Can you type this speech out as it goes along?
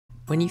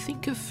When you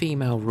think of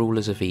female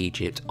rulers of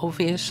Egypt,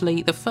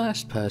 obviously the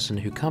first person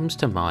who comes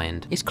to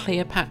mind is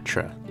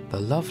Cleopatra, the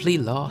lovely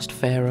last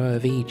pharaoh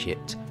of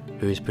Egypt,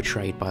 who is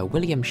portrayed by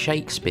William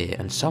Shakespeare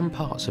and some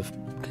parts of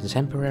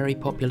contemporary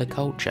popular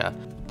culture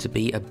to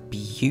be a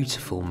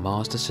beautiful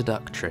master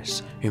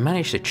seductress who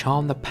managed to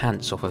charm the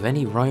pants off of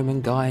any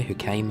Roman guy who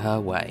came her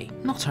way.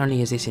 Not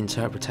only is this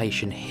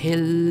interpretation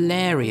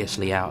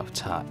hilariously out of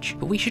touch,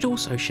 but we should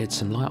also shed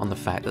some light on the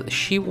fact that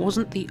she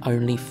wasn't the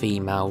only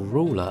female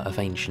ruler of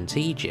ancient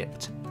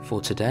Egypt.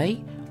 For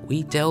today,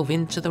 we delve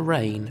into the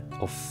reign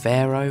of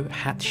Pharaoh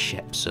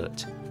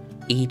Hatshepsut,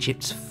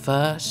 Egypt's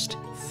first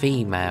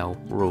female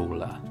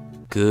ruler.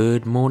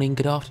 Good morning,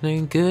 good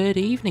afternoon, good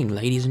evening,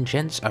 ladies and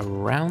gents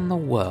around the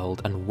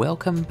world, and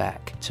welcome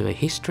back to A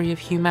History of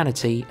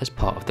Humanity as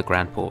part of the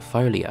Grand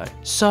Portfolio.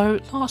 So,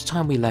 last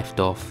time we left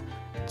off,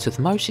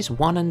 Thutmosis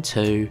I and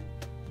II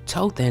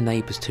told their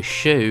neighbours to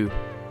shoo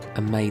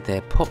and made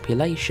their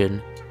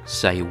population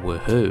say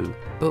woohoo.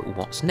 But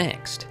what's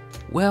next?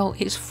 Well,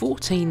 it's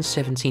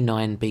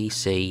 1479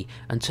 BC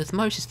and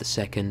Thutmosis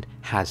II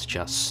has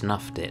just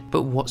snuffed it.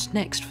 But what's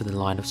next for the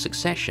line of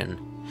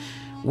succession?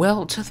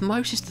 Well,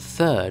 Thutmosis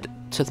III,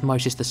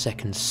 Thutmosis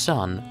II's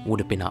son, would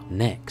have been up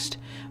next,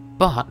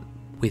 but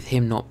with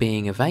him not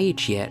being of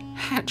age yet,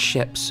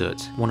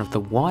 Hatshepsut, one of the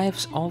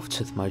wives of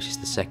Thutmosis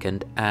II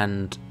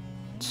and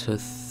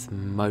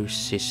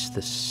Thutmosis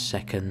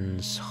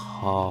II's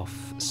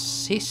half-sister,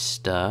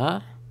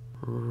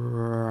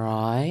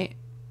 right?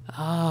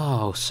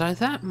 Oh, so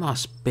that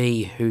must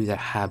be who the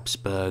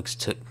Habsburgs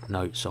took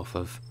notes off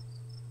of.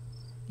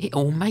 It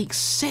all makes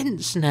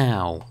sense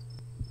now!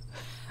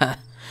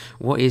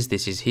 What is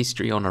this, is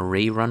history on a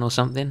rerun or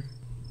something?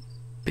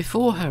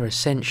 Before her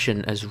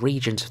ascension as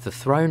regent of the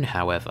throne,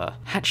 however,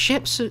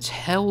 Hatshepsut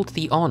held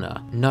the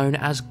honour known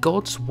as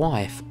God's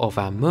wife of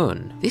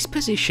Amun. This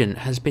position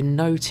has been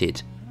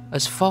noted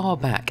as far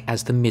back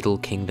as the Middle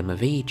Kingdom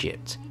of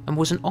Egypt, and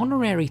was an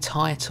honorary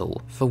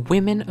title for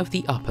women of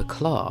the upper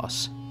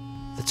class.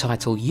 The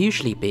title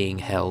usually being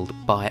held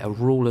by a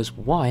ruler's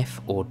wife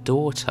or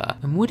daughter,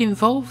 and would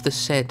involve the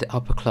said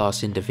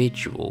upper-class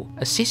individual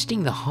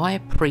assisting the high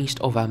priest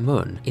of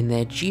Amun in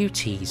their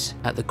duties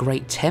at the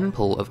great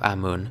temple of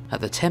Amun at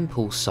the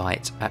temple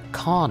site at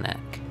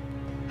Karnak.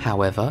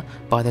 However,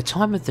 by the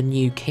time of the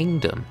New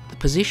Kingdom, the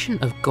position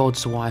of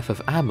God's wife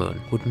of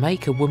Amun would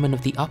make a woman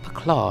of the upper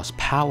class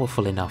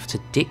powerful enough to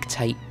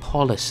dictate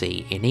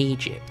policy in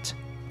Egypt.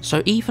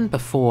 So even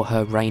before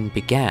her reign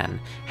began,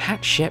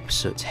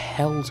 Hatshepsut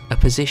held a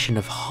position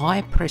of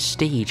high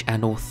prestige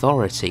and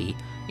authority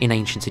in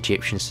ancient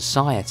Egyptian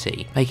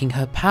society, making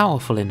her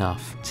powerful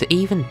enough to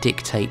even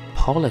dictate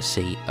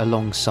policy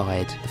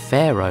alongside the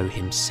pharaoh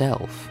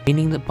himself,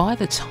 meaning that by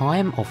the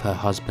time of her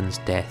husband's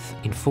death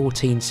in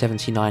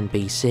 1479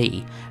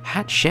 BC,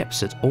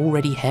 Hatshepsut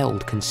already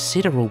held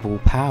considerable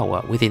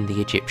power within the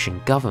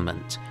Egyptian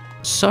government.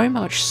 So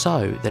much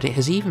so that it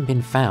has even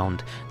been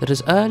found that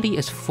as early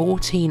as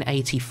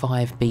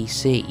 1485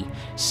 BC,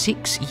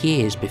 6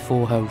 years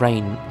before her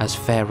reign as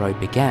pharaoh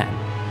began,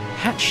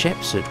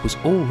 Hatshepsut was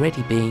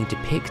already being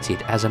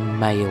depicted as a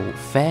male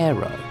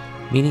pharaoh,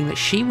 meaning that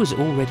she was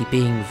already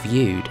being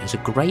viewed as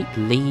a great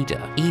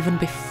leader even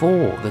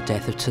before the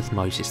death of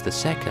Thutmosis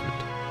II,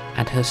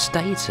 and her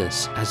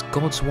status as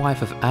God's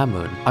wife of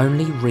Amun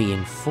only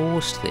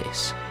reinforced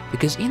this,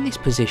 because in this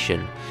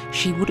position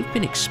she would have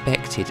been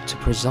expected to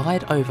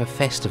preside over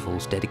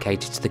festivals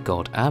dedicated to the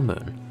god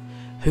Amun,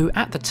 who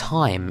at the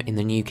time in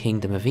the New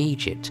Kingdom of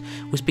Egypt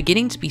was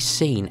beginning to be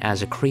seen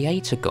as a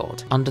creator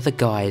god under the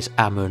guise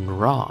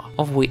Amun-Ra,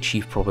 of which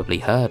you've probably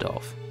heard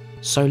of.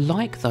 So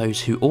like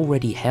those who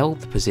already held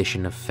the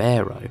position of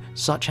pharaoh,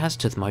 such as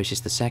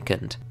Thutmosis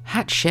II,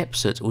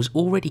 Hatshepsut was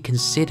already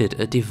considered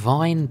a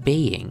divine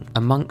being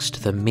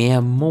amongst the mere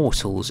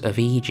mortals of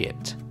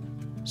Egypt.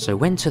 So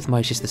when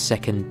Thutmosis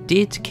II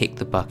did kick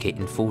the bucket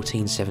in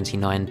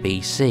 1479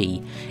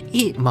 BC,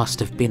 it must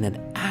have been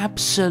an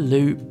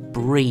absolute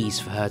breeze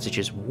for her to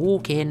just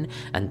walk in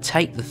and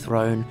take the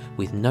throne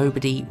with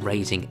nobody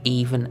raising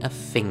even a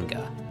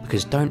finger.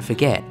 Because don't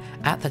forget,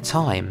 at the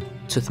time,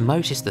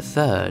 Thutmosis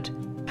III,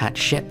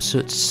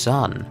 Hatshepsut's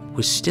son,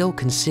 was still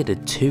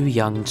considered too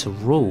young to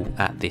rule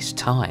at this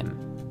time.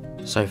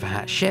 So for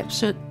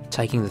Hatshepsut,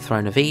 taking the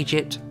throne of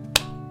Egypt,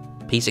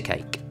 piece of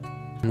cake.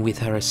 And with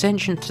her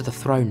ascension to the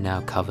throne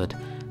now covered,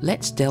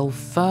 let's delve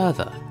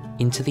further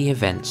into the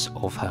events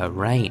of her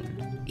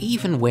reign.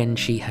 Even when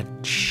she had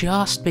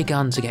just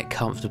begun to get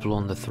comfortable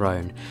on the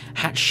throne,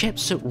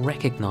 Hatshepsut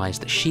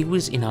recognised that she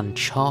was in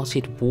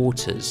uncharted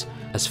waters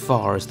as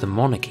far as the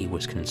monarchy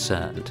was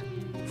concerned.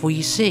 For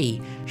you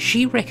see,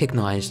 she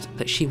recognised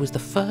that she was the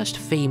first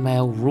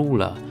female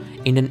ruler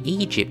in an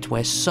Egypt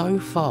where so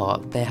far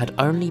there had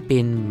only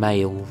been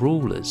male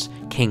rulers,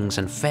 kings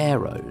and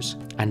pharaohs,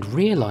 and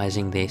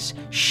realising this,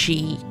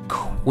 she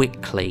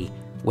quickly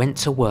went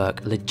to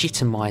work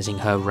legitimising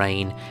her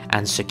reign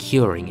and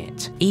securing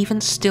it,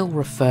 even still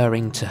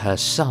referring to her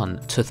son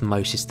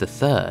Thutmosis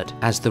III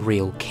as the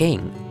real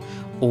king,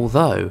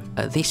 Although,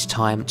 at this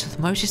time,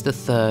 Thutmose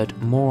III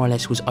more or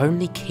less was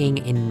only king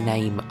in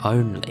name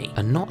only,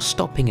 and not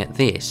stopping at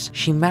this,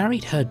 she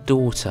married her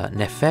daughter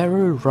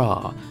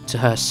Neferu-Ra to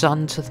her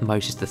son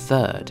Thutmose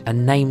III,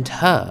 and named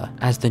her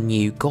as the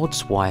new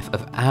god's wife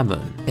of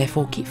Amun,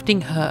 therefore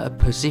gifting her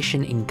a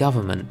position in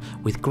government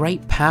with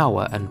great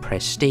power and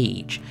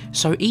prestige.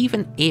 So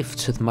even if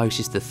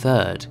Thutmose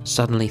III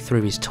suddenly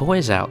threw his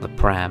toys out the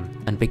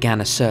pram and began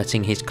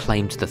asserting his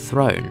claim to the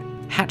throne,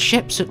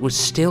 Hatshepsut would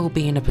still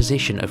be in a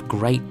position of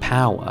great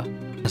power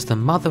as the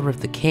mother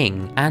of the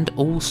king and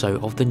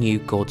also of the new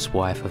god's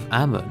wife of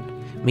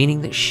Amun,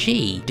 meaning that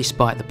she,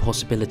 despite the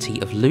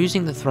possibility of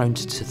losing the throne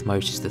to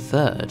Thutmose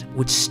III,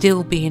 would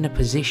still be in a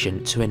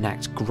position to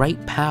enact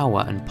great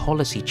power and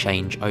policy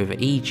change over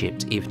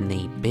Egypt if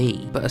need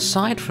be. But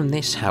aside from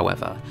this,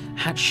 however,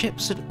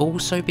 Hatshepsut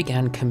also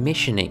began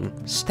commissioning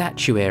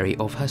statuary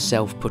of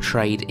herself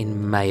portrayed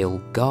in male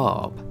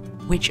garb,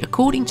 which,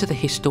 according to the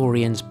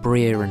historians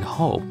Breer and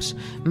Hobbes,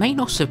 may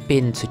not have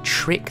been to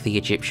trick the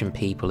Egyptian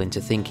people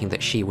into thinking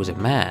that she was a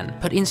man,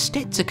 but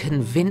instead to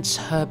convince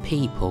her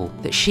people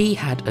that she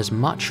had as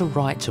much a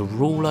right to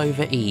rule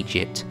over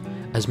Egypt,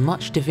 as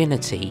much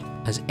divinity,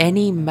 as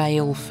any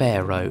male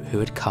pharaoh who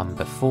had come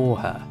before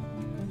her.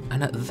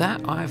 And at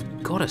that,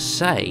 I've gotta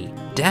say,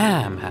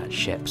 damn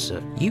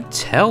Hatshepsut, you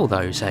tell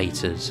those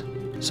haters.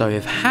 So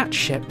if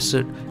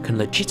Hatshepsut can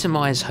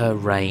legitimise her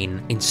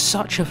reign in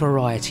such a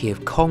variety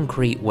of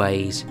concrete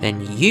ways,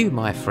 then you,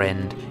 my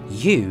friend,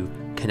 you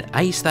can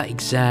ace that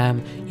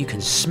exam, you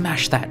can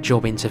smash that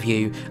job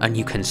interview, and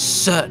you can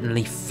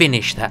certainly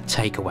finish that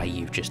takeaway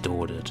you've just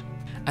ordered.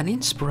 And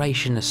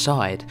inspiration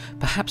aside,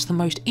 perhaps the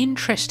most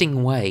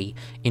interesting way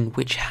in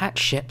which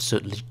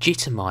Hatshepsut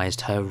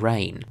legitimised her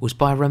reign was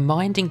by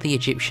reminding the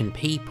Egyptian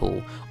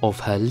people of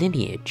her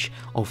lineage,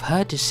 of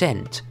her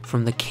descent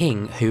from the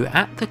king who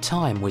at the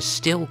time was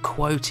still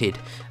quoted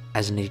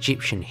as an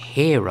Egyptian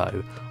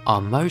hero,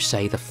 Ahmose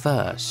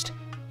I,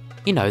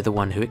 you know, the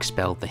one who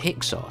expelled the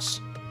Hyksos.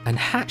 And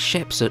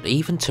Hatshepsut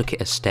even took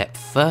it a step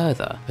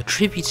further,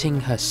 attributing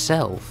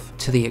herself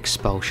to the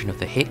expulsion of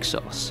the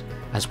Hyksos,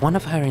 as one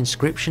of her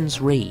inscriptions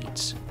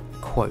reads,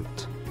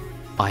 quote,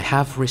 "I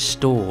have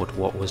restored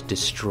what was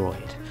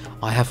destroyed,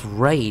 I have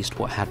raised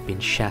what had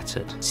been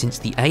shattered, since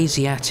the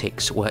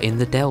Asiatics were in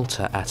the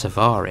delta at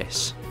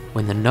Avaris,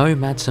 when the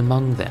nomads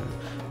among them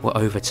were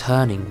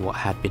overturning what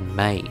had been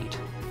made.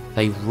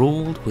 They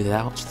ruled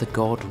without the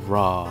god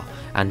Ra,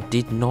 and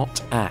did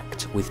not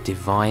act with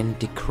divine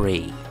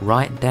decree,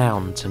 right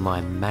down to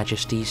my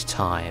majesty's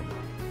time."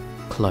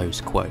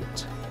 Close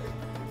quote.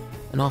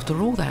 And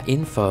after all that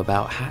info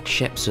about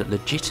Hatshepsut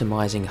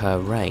legitimising her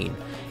reign,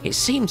 it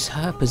seems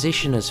her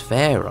position as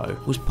pharaoh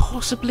was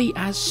possibly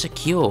as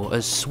secure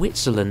as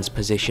Switzerland's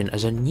position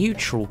as a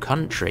neutral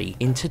country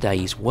in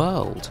today's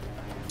world.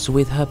 So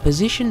with her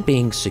position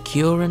being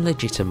secure and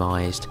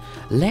legitimised,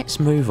 let's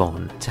move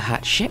on to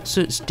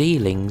Hatshepsut's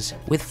dealings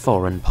with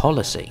foreign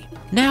policy.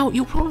 Now,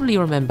 you'll probably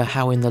remember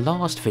how in the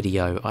last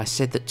video I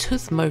said that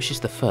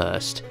Thutmose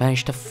I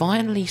managed to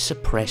finally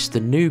suppress the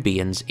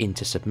Nubians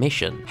into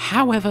submission.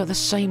 However, the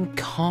same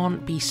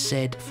can't be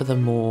said for the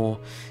more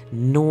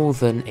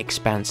northern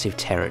expansive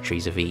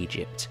territories of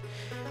Egypt.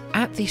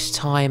 At this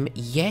time,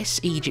 yes,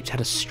 Egypt had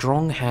a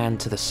strong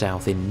hand to the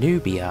south in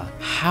Nubia,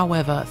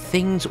 however,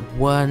 things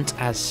weren't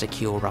as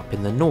secure up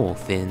in the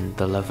north in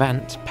the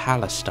Levant,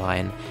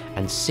 Palestine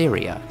and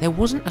Syria. There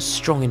wasn't a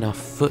strong enough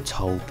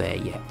foothold there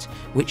yet,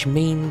 which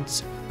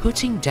means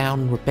putting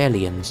down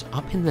rebellions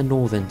up in the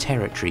northern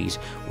territories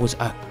was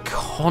a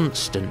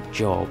constant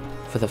job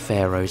for the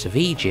pharaohs of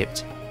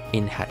Egypt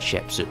in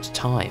Hatshepsut's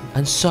time.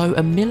 And so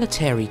a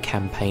military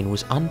campaign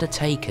was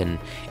undertaken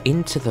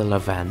into the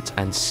Levant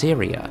and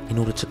Syria in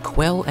order to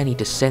quell any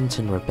dissent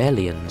and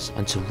rebellions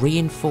and to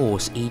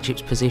reinforce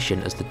Egypt's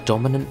position as the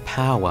dominant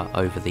power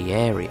over the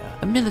area.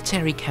 A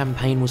military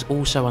campaign was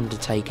also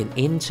undertaken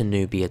into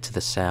Nubia to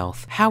the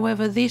south,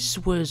 however this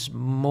was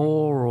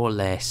more or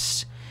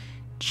less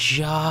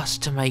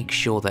just to make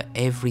sure that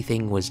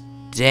everything was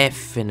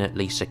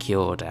definitely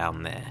secure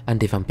down there.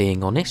 And if I'm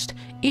being honest,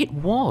 it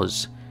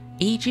was.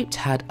 Egypt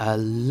had a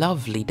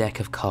lovely deck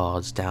of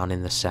cards down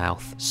in the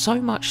south,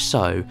 so much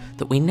so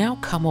that we now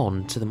come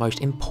on to the most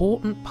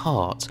important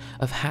part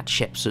of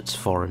Hatshepsut's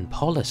foreign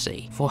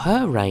policy, for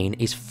her reign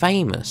is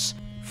famous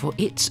for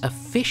its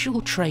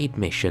official trade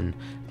mission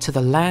to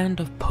the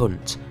land of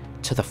Punt,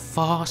 to the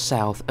far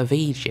south of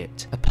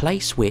Egypt, a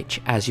place which,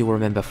 as you'll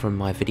remember from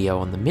my video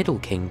on the Middle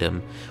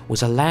Kingdom,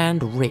 was a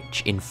land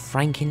rich in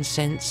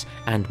frankincense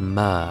and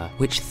myrrh,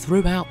 which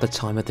throughout the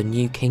time of the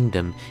New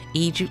Kingdom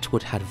Egypt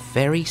would have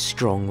very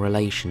strong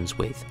relations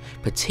with,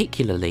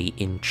 particularly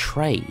in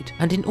trade.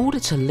 And in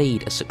order to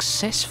lead a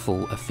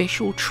successful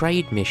official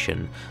trade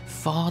mission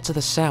far to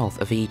the south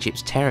of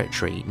Egypt's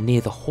territory,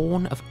 near the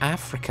Horn of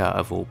Africa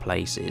of all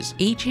places,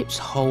 Egypt's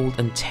hold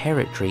and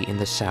territory in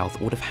the south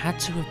would have had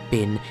to have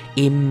been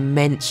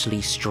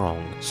immensely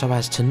strong, so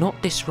as to not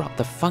disrupt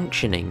the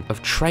functioning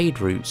of trade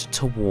routes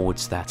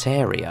towards that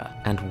area.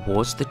 And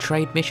was the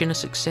trade mission a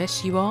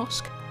success, you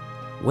ask?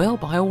 Well,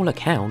 by all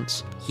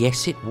accounts,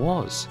 yes it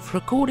was. For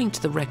according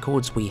to the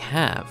records we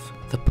have,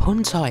 the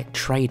Puntite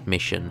trade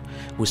mission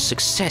was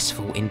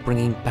successful in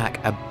bringing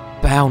back a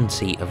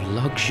bounty of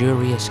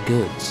luxurious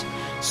goods,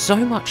 so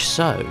much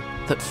so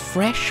that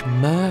fresh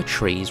myrrh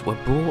trees were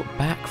brought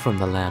back from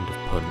the land of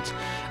Punt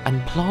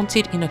and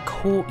planted in a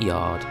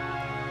courtyard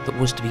that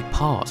was to be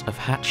part of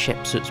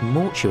Hatshepsut's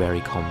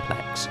mortuary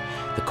complex,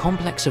 the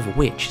complex of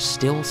which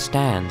still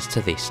stands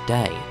to this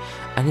day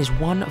and is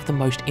one of the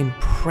most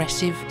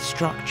impressive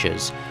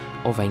structures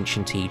of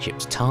ancient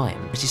Egypt's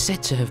time. It is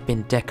said to have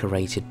been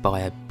decorated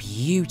by a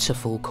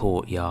beautiful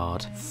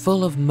courtyard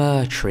full of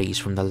myrrh trees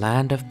from the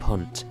land of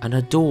Punt and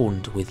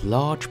adorned with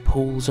large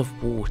pools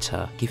of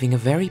water, giving a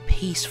very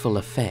peaceful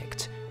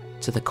effect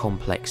to the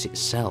complex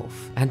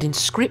itself. And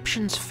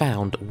inscriptions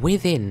found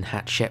within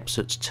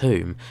Hatshepsut's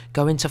tomb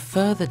go into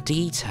further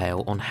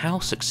detail on how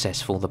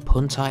successful the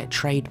Puntite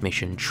trade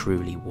mission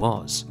truly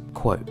was.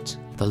 Quote,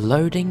 "The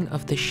loading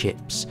of the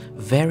ships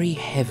very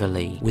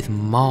heavily with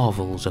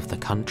marvels of the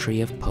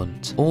country of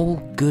Punt, all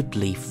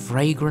goodly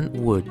fragrant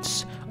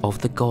woods of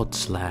the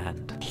god's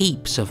land,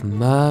 heaps of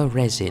myrrh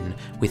resin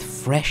with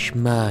fresh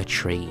myrrh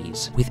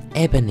trees, with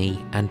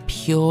ebony and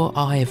pure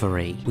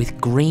ivory, with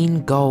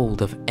green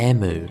gold of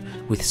emu,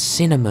 with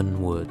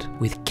cinnamon wood,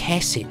 with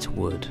kesset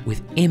wood,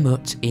 with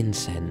imut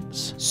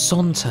incense,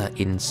 sonta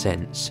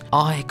incense,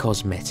 eye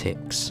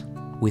cosmetics,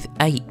 with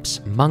apes,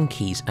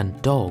 monkeys and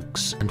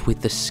dogs, and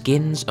with the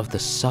skins of the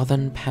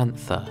southern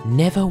panther.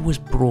 Never was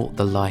brought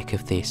the like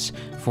of this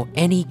for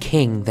any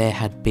king there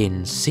had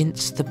been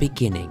since the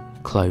beginning."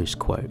 Close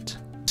quote.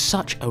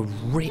 Such a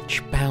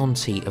rich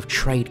bounty of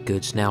trade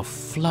goods now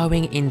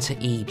flowing into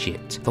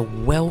Egypt. The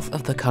wealth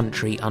of the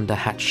country under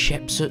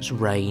Hatshepsut's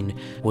reign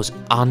was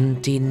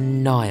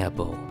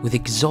undeniable, with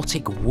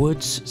exotic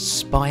woods,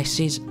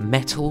 spices,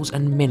 metals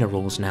and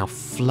minerals now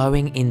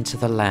flowing into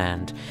the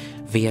land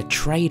via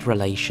trade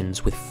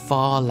relations with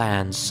far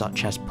lands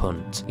such as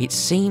Punt. It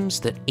seems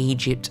that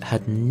Egypt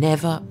had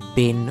never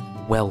been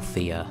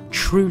wealthier,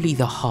 truly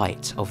the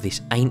height of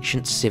this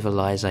ancient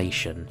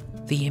civilization.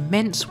 The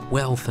immense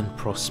wealth and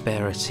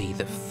prosperity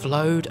that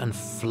flowed and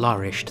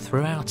flourished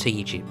throughout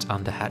Egypt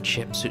under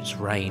Hatshepsut's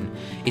reign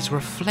is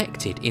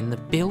reflected in the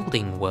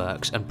building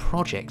works and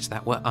projects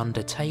that were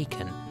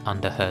undertaken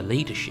under her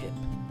leadership.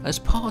 As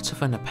part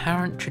of an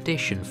apparent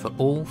tradition for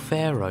all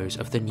pharaohs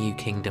of the New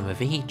Kingdom of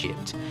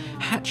Egypt,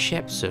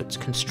 Hatshepsut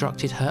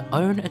constructed her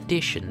own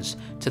additions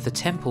to the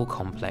temple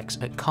complex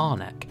at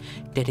Karnak,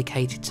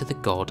 dedicated to the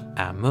god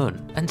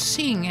Amun. And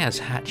seeing as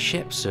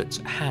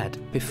Hatshepsut had,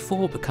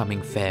 before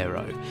becoming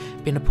pharaoh,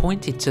 been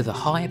appointed to the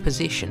high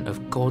position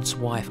of God's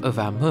wife of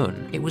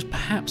Amun, it was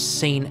perhaps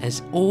seen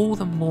as all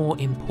the more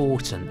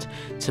important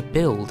to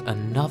build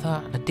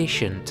another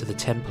addition to the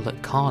temple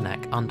at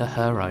Karnak under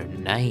her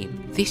own name.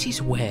 This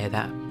is where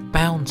that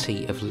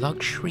bounty of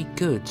luxury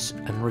goods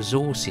and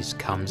resources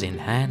comes in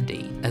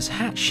handy, as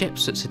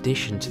Hatshepsut's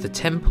addition to the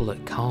temple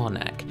at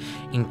Karnak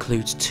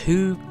includes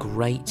two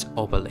great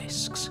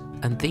obelisks.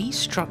 And these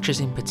structures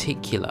in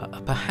particular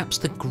are perhaps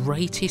the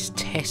greatest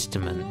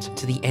testament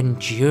to the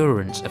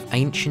endurance of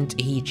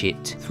ancient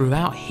Egypt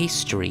throughout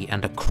history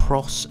and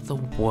across the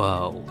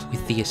world,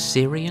 with the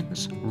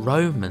Assyrians,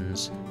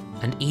 Romans,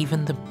 and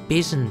even the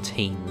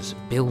Byzantines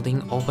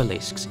building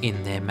obelisks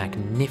in their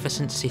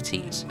magnificent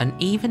cities. And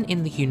even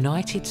in the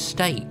United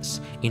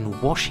States,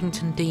 in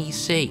Washington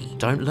DC.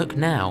 Don't look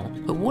now,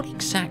 but what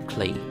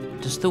exactly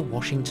does the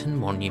Washington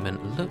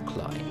Monument look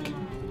like?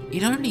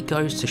 It only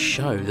goes to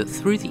show that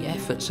through the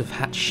efforts of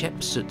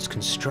Hatshepsut's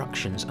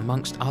constructions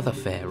amongst other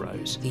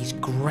pharaohs, these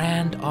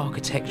grand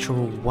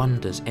architectural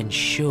wonders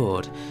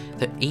ensured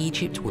that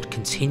Egypt would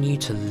continue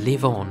to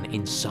live on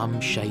in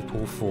some shape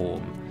or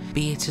form,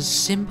 be it as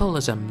simple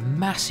as a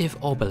massive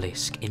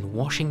obelisk in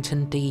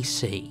Washington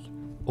DC,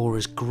 or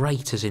as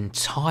great as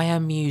entire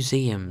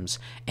museums,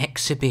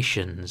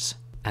 exhibitions,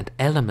 and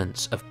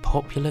elements of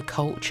popular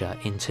culture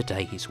in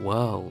today's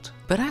world.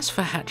 But as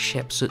for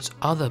Hatshepsut's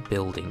other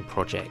building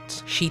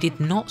projects, she did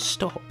not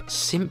stop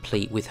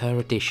simply with her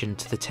addition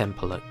to the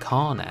temple at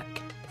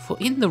Karnak. For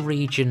in the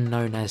region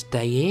known as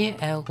Deir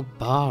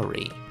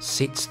el-Bahari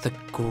sits the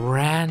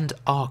grand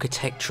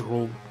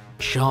architectural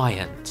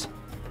giant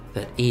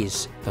that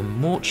is the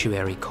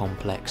mortuary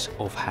complex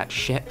of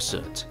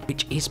Hatshepsut,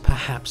 which is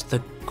perhaps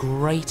the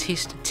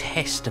greatest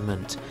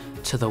testament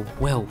to the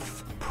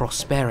wealth,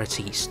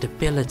 prosperity,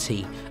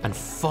 stability, and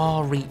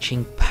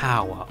far-reaching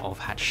power of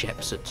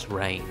Hatshepsut's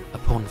reign.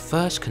 Upon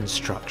first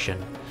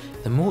construction,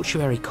 the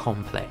mortuary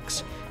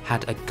complex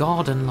had a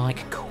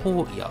garden-like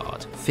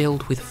courtyard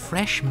filled with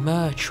fresh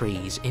myrrh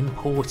trees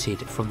imported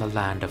from the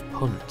land of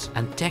Punt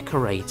and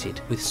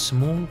decorated with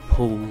small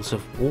pools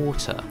of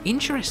water.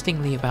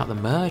 Interestingly about the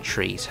myrrh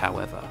trees,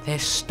 however, their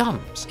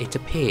stumps, it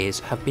appears,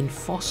 have been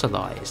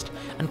fossilised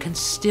and can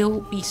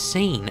still be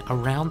seen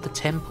around the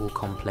temple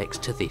complex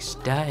to this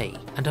day.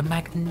 And a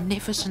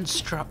magnificent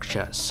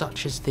structure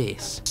such as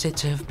this, said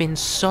to have been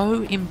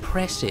so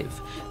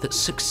impressive that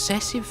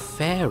successive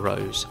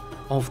pharaohs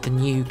of the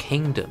New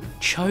Kingdom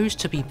chose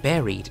to be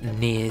buried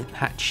near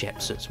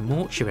Hatshepsut's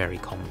mortuary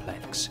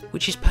complex,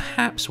 which is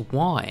perhaps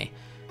why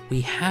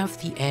we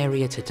have the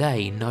area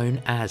today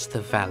known as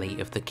the Valley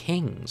of the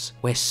Kings,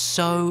 where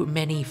so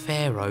many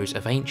pharaohs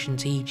of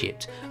ancient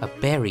Egypt are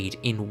buried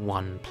in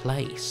one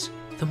place.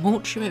 The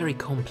mortuary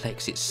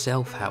complex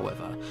itself,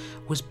 however,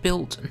 was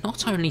built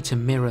not only to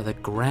mirror the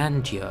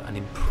grandeur and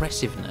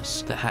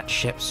impressiveness that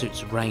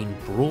Hatshepsut's reign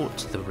brought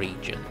to the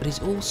region, but is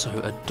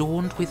also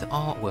adorned with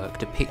artwork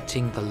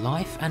depicting the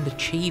life and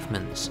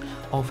achievements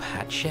of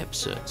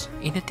Hatshepsut.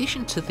 In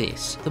addition to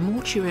this, the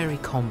mortuary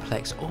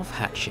complex of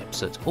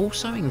Hatshepsut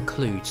also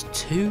includes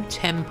 2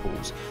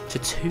 temples to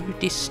 2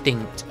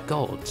 distinct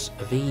gods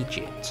of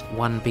Egypt,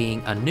 one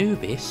being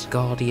Anubis,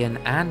 guardian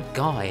and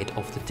guide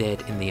of the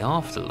dead in the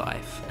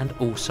afterlife, and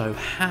also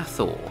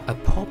Hathor, a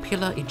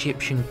popular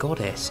Egyptian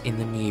goddess in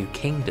the New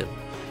Kingdom,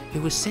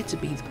 who was said to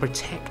be the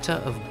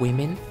protector of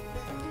women,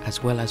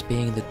 as well as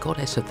being the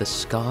goddess of the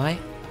sky,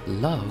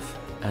 love,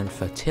 and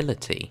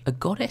fertility, a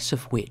goddess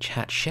of which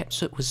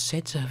Hatshepsut was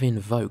said to have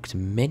invoked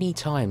many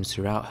times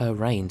throughout her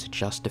reign to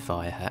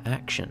justify her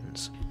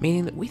actions,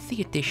 meaning that with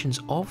the additions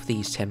of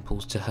these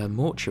temples to her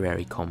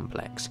mortuary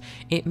complex,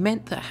 it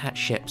meant that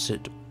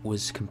Hatshepsut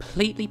was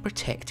completely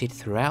protected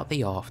throughout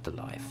the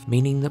afterlife,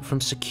 meaning that from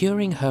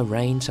securing her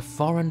reign to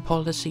foreign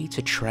policy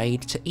to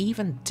trade to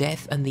even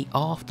death and the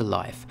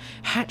afterlife,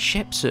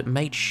 Hatshepsut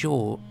made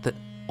sure that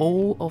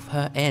all of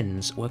her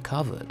ends were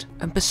covered.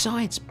 And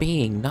besides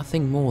being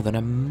nothing more than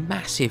a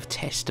massive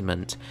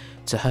testament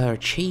to her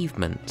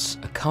achievements,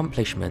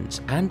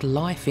 accomplishments, and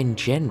life in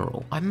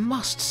general, I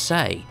must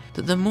say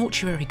that the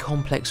mortuary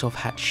complex of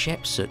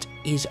Hatshepsut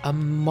is a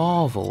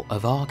marvel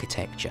of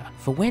architecture.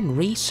 For when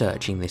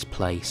researching this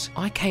place,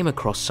 I came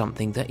across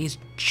something that is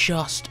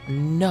just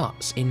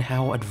nuts in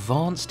how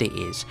advanced it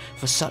is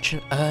for such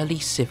an early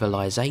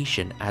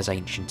civilization as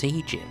ancient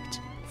Egypt.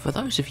 For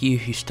those of you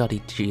who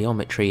studied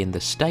geometry in the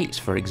States,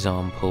 for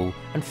example,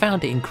 and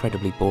found it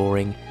incredibly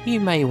boring, you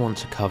may want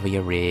to cover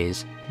your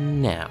ears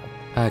now.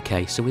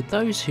 Okay, so with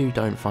those who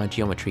don't find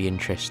geometry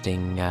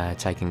interesting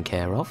taken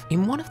care of,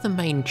 in one of the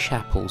main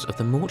chapels of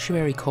the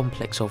mortuary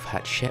complex of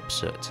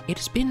Hatshepsut, it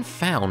has been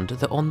found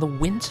that on the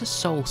winter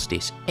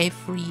solstice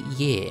every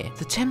year,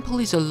 the temple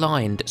is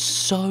aligned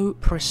so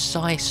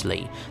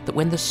precisely that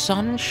when the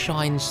sun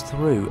shines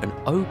through an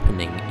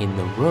opening in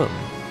the room,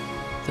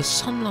 the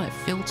sunlight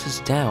filters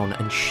down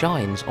and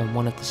shines on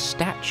one of the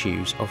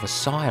statues of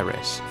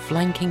Osiris,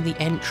 flanking the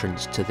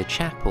entrance to the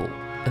chapel.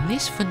 And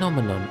this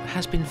phenomenon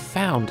has been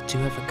found to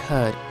have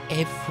occurred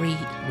every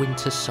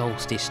winter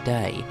solstice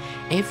day,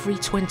 every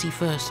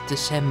 21st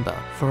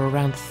December, for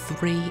around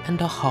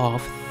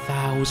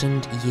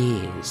 3,500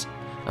 years,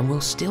 and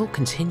will still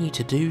continue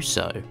to do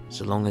so,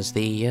 so long as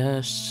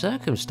the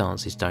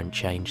circumstances don't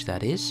change,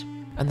 that is.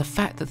 And the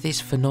fact that this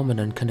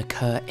phenomenon can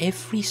occur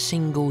every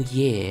single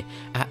year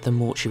at the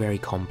mortuary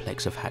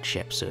complex of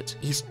Hatshepsut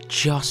is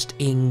just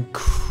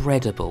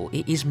incredible.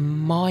 It is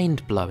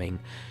mind-blowing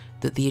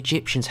that the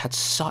Egyptians had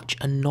such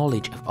a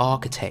knowledge of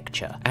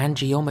architecture and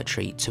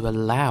geometry to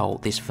allow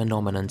this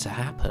phenomenon to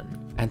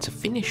happen. And to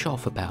finish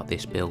off about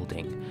this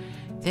building,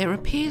 there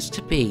appears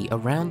to be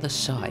around the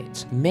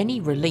site many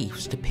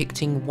reliefs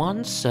depicting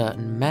one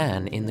certain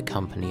man in the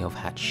company of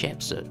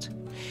Hatshepsut.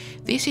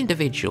 This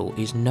individual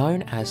is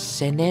known as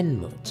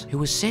Senenmut, who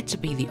was said to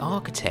be the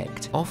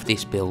architect of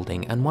this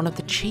building and one of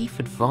the chief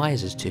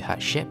advisors to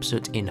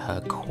Hatshepsut in her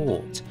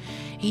court.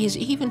 He is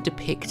even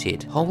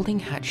depicted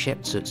holding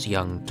Hatshepsut's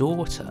young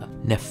daughter,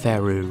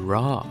 Neferu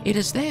Ra. It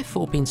has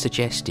therefore been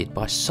suggested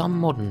by some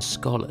modern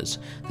scholars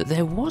that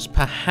there was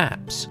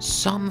perhaps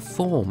some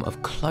form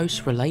of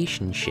close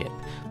relationship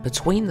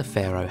between the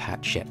pharaoh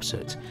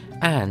Hatshepsut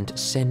and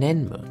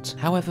Senenmut.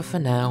 However, for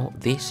now,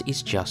 this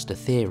is just a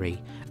theory.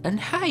 And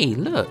hey,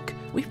 look,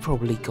 we've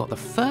probably got the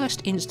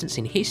first instance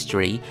in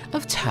history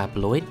of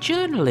tabloid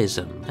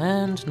journalism,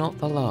 and not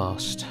the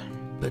last.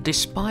 But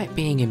despite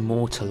being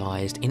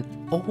immortalised in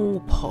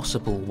all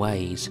possible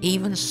ways,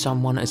 even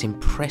someone as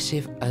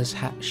impressive as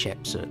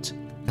Hatshepsut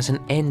has an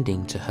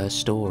ending to her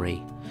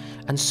story.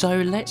 And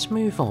so let's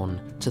move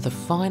on to the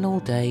final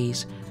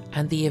days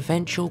and the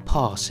eventual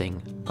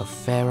passing of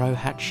Pharaoh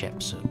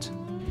Hatshepsut.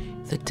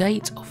 The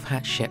date of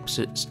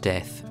Hatshepsut's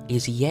death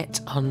is yet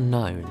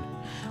unknown.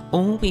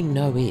 All we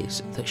know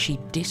is that she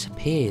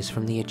disappears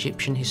from the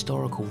Egyptian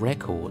historical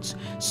records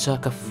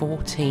circa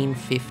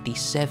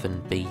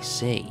 1457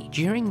 BC.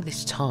 During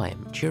this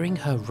time, during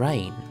her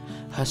reign,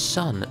 her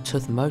son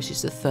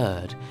Thutmose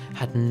III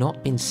had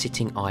not been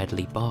sitting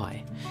idly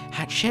by.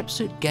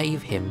 Hatshepsut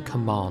gave him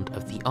command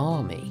of the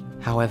army.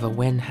 However,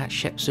 when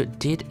Hatshepsut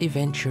did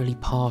eventually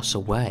pass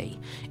away,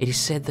 it is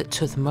said that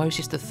Thutmose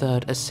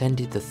III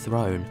ascended the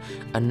throne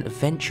and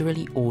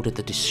eventually ordered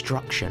the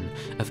destruction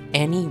of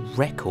any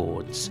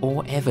records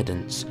or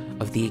evidence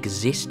of the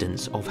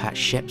existence of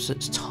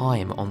Hatshepsut's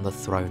time on the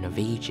throne of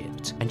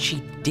Egypt, and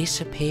she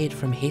disappeared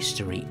from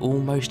history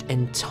almost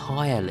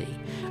entirely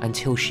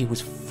until she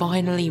was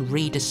finally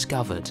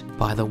rediscovered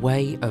by the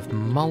way of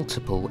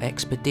multiple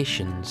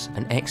expeditions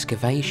and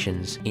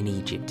excavations in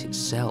Egypt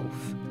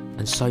itself.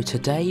 And so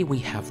today we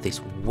have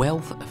this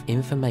wealth of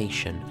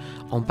information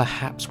on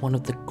perhaps one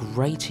of the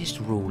greatest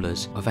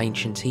rulers of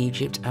ancient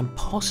Egypt and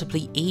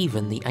possibly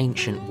even the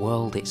ancient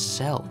world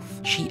itself.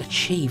 She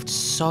achieved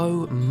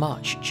so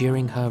much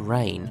during her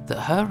reign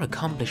that her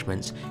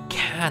accomplishments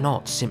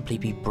cannot simply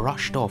be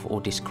brushed off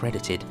or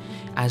discredited,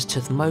 as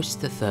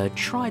Thutmose III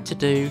tried to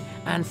do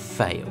and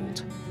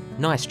failed.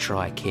 Nice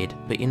try, kid,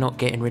 but you're not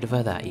getting rid of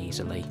her that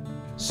easily.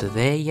 So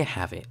there you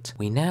have it.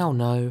 We now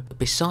know that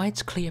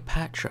besides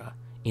Cleopatra,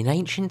 in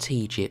ancient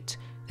Egypt,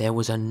 there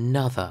was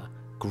another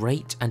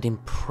great and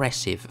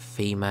impressive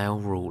female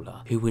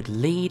ruler who would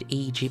lead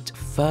Egypt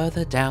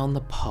further down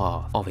the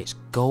path of its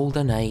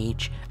golden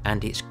age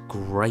and its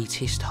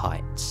greatest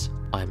heights.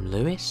 I'm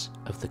Lewis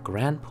of the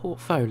Grand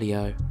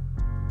Portfolio,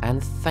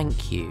 and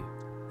thank you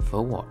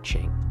for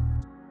watching.